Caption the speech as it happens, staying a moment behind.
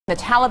The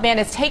Taliban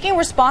is taking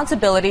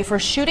responsibility for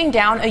shooting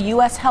down a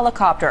U.S.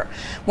 helicopter.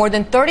 More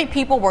than 30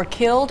 people were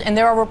killed, and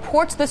there are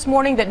reports this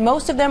morning that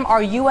most of them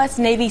are U.S.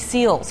 Navy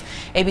SEALs.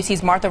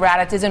 ABC's Martha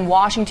Raddatz is in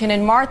Washington.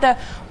 And Martha,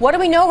 what do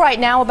we know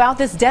right now about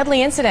this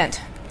deadly incident?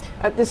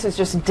 This is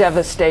just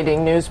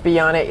devastating news,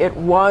 Bianna. It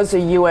was a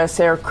U.S.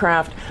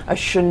 aircraft, a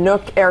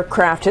Chinook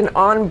aircraft, and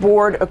on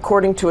board,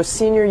 according to a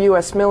senior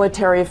U.S.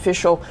 military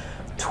official,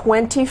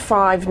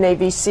 25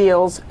 Navy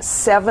SEALs,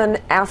 7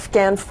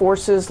 Afghan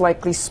forces,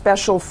 likely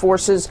special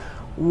forces,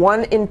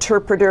 1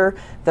 interpreter,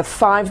 the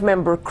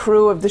 5-member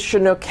crew of the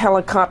Chinook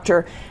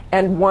helicopter,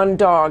 and 1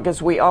 dog.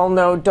 As we all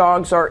know,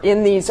 dogs are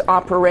in these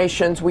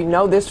operations. We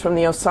know this from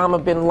the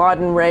Osama bin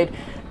Laden raid.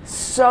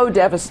 So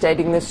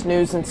devastating, this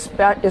news, and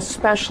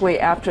especially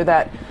after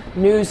that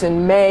news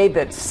in May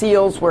that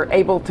SEALs were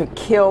able to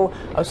kill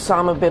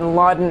Osama bin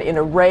Laden in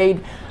a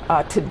raid.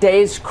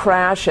 Today's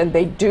crash, and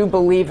they do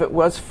believe it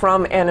was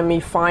from enemy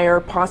fire,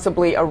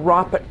 possibly a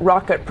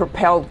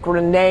rocket-propelled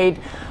grenade.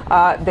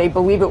 They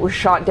believe it was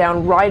shot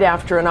down right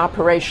after an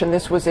operation.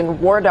 This was in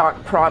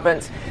Wardak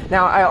province.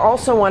 Now, I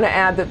also want to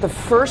add that the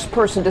first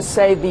person to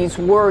say these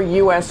were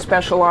U.S.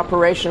 Special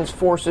Operations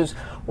Forces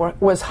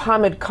was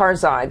Hamid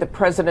Karzai, the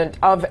president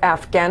of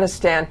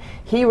Afghanistan.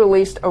 He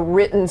released a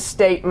written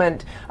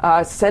statement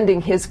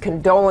sending his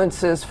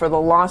condolences for the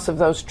loss of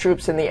those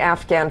troops in the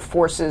Afghan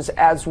forces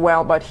as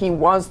well. But he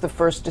was the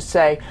first to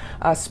say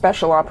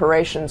Special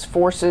Operations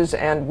Forces,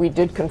 and we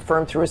did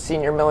confirm through a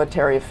senior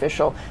military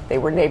official they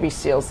were Navy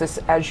SEALs. This,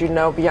 as you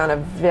know, beyond a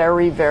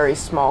very, very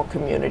small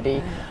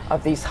community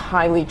of these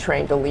highly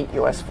trained elite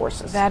U.S.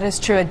 forces. That is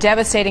true. A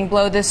devastating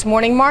blow this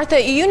morning. Martha,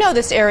 you know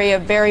this area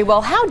very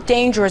well. How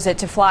dangerous is it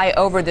to fly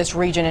over this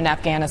region in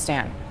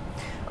Afghanistan?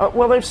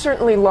 Well, they've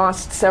certainly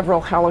lost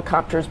several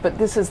helicopters, but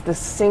this is the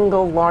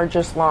single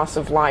largest loss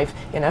of life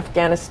in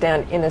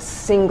Afghanistan in a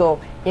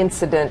single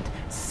incident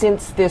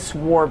since this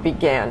war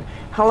began.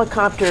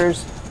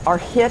 Helicopters are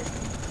hit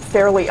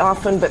fairly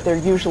often, but they're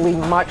usually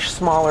much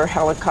smaller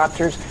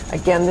helicopters.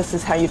 Again, this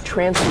is how you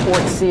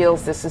transport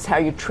SEALs. This is how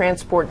you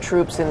transport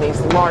troops in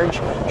these large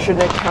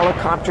Chinook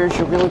helicopters.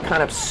 You're really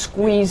kind of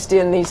squeezed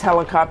in these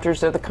helicopters.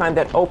 They're the kind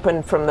that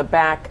open from the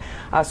back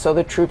so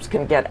the troops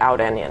can get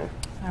out and in.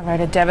 All right,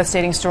 a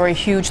devastating story,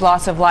 huge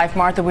loss of life.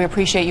 Martha, we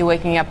appreciate you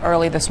waking up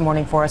early this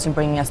morning for us and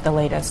bringing us the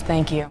latest.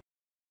 Thank you.